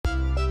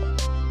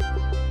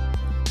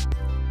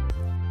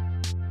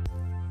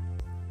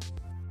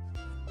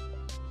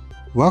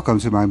Welcome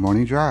to my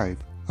morning drive,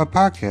 a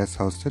podcast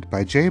hosted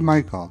by J.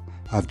 Michael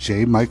of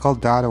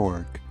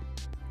jmichael.org.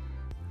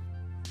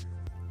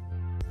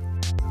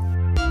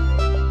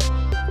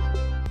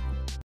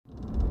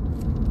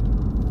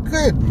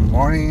 Good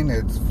morning.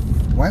 It's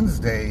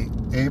Wednesday,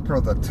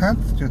 April the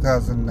 10th,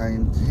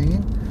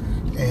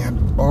 2019.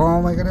 And oh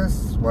my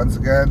goodness, once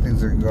again,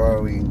 things are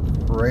going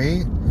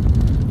great.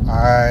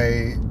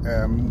 I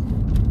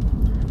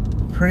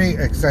am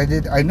pretty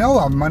excited. I know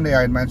on Monday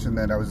I had mentioned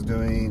that I was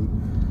doing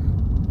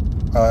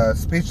a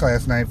speech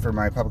last night for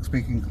my public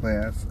speaking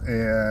class,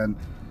 and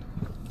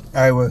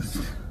I was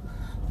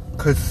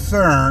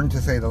concerned, to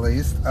say the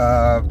least,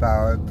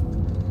 about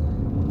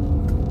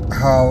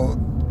how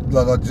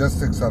the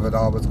logistics of it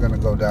all was going to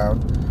go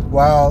down.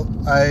 Well,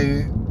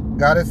 I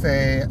gotta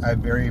say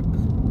I'm very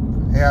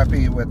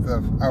happy with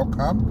the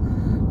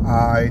outcome.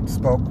 I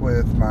spoke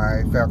with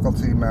my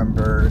faculty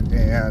member,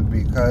 and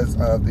because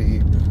of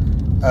the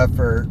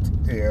effort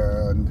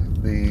and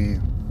the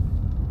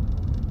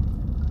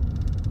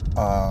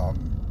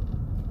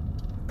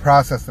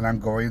process that I'm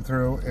going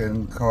through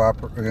and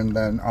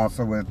then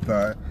also with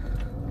the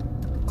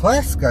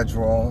class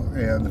schedule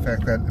and the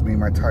fact that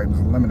my time is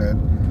limited,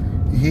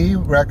 he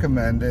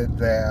recommended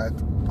that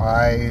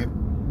I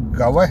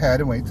go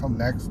ahead and wait till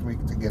next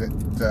week to get it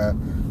to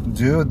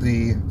do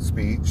the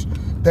speech.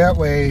 That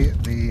way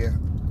the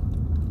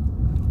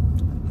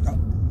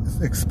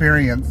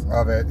experience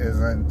of it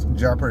isn't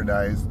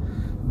jeopardized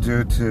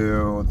due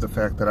to the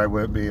fact that I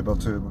would be able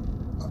to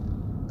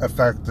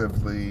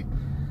effectively,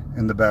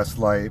 in the best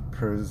light,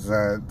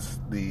 present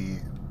the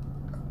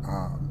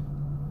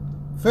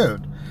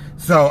food.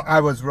 So I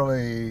was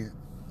really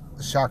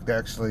shocked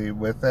actually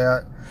with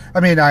that. I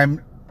mean,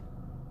 I'm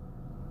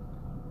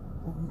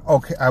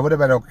okay. I would have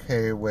been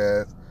okay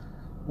with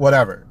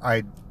whatever.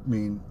 I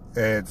mean,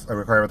 it's a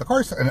requirement of the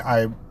course, and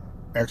I'm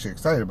actually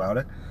excited about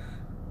it.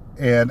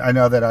 And I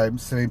know that I'm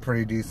sitting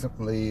pretty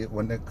decently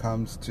when it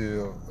comes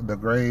to the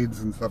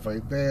grades and stuff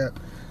like that.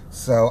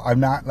 So I'm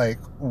not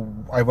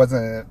I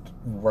wasn't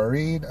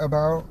worried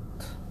about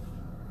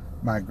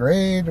my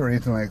grade or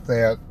anything like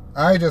that.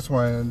 I just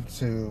wanted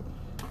to,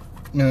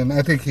 and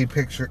I think he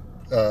picked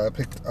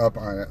up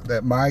on it,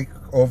 that my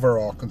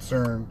overall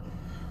concern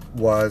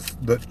was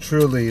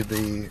truly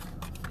the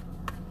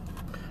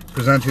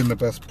presenting the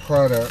best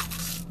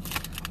products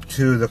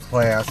to the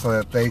class so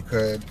that they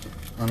could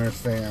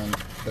understand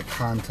the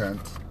content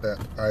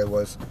that I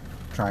was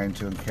trying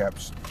to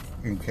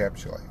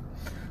encapsulate.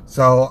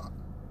 So,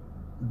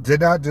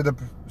 did not do the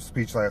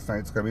speech last night.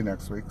 It's going to be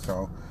next week.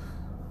 So,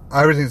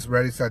 everything's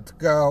ready, set to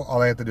go.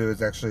 All I have to do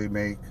is actually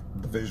make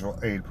the visual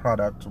aid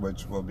product,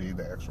 which will be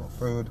the actual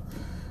food.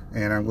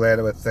 And I'm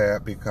glad with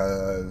that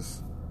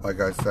because, like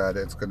I said,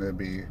 it's going to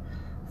be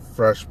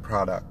fresh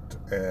product.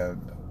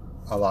 And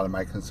a lot of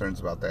my concerns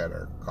about that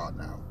are gone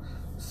now.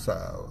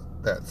 So,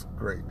 that's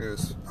great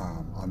news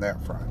on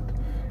that front.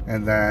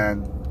 And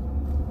then,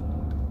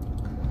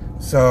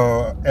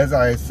 so as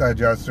I said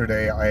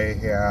yesterday, I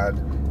had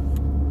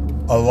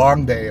a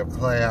long day of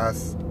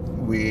class.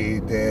 We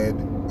did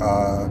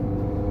a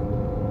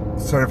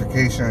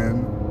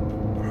certification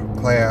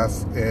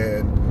class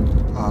in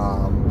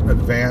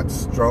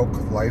advanced stroke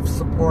life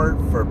support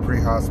for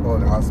pre-hospital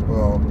and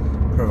hospital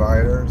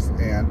providers.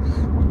 And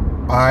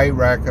I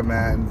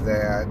recommend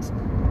that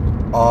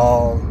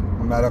all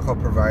medical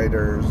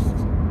providers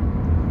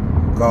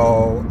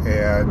go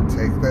and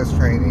take this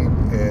training.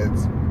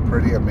 It's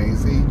pretty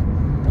amazing,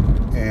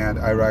 and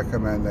I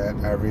recommend that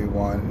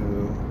everyone who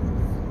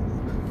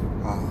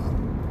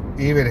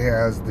even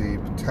has the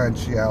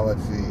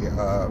potentiality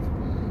of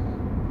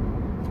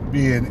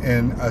being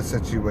in a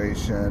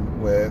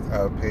situation with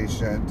a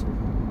patient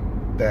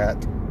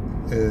that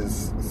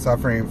is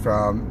suffering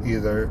from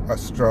either a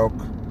stroke,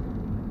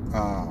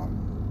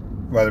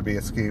 whether it be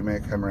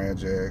ischemic,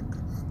 hemorrhagic,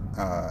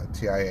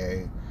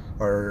 TIA,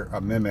 or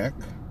a mimic,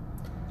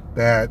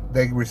 that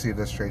they receive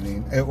this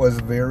training. It was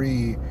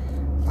very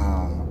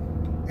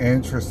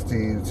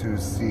interesting to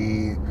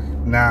see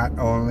not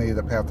only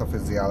the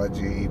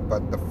pathophysiology,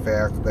 but the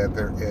fact that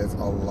there is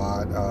a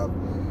lot of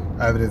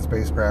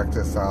evidence-based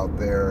practice out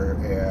there,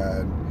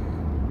 and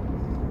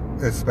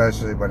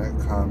especially when it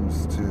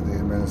comes to the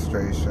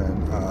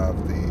administration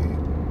of the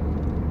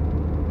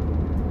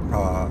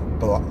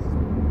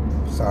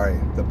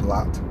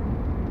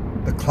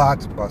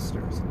clot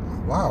busters.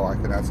 Wow, I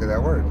cannot say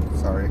that word.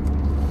 Sorry.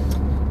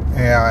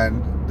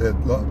 And the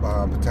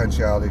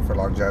potentiality for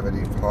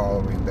longevity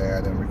following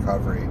that and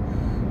recovery,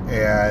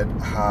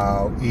 and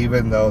how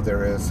even though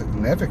there is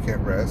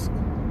significant risk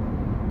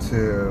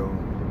to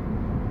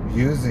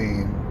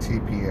using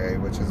TPA,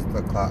 which is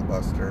the clot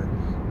buster,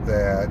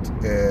 that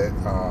it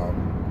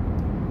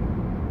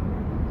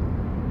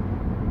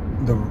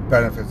the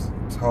benefits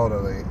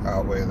totally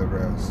outweigh the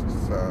risks.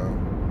 So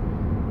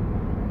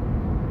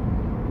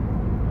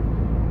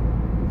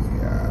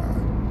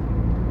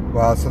yeah,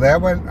 well, so that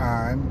went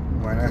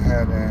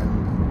ahead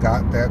and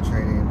got that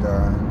training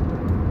done.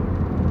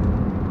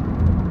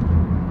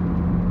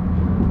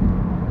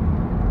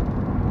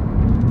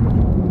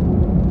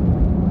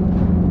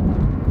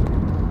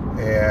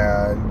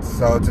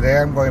 So today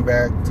I'm going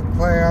back to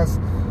class.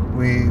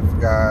 We've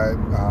got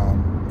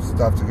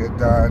stuff to get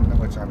done,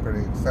 which I'm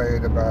pretty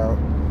excited about.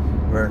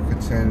 We're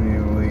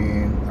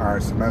continuing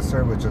our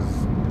semester, which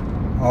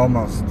is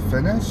almost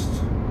finished.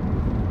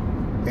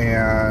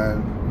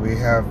 And we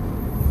have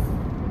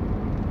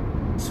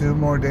 2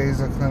 more days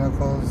of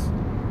clinicals.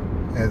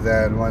 And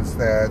then once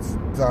that's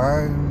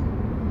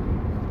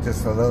done,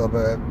 just a little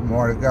bit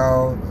more to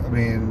go. I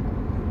mean,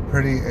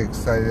 pretty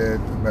excited.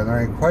 I've been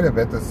learning quite a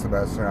bit this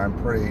semester. I'm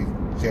pretty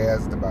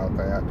jazzed about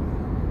that.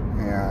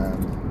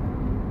 And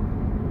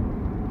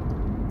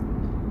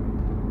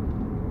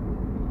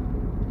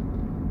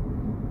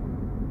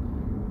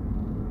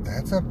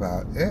that's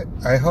about it.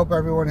 I hope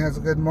everyone has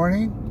a good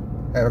morning.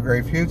 Have a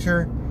great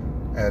future.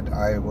 And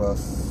I will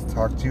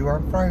talk to you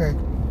on Friday.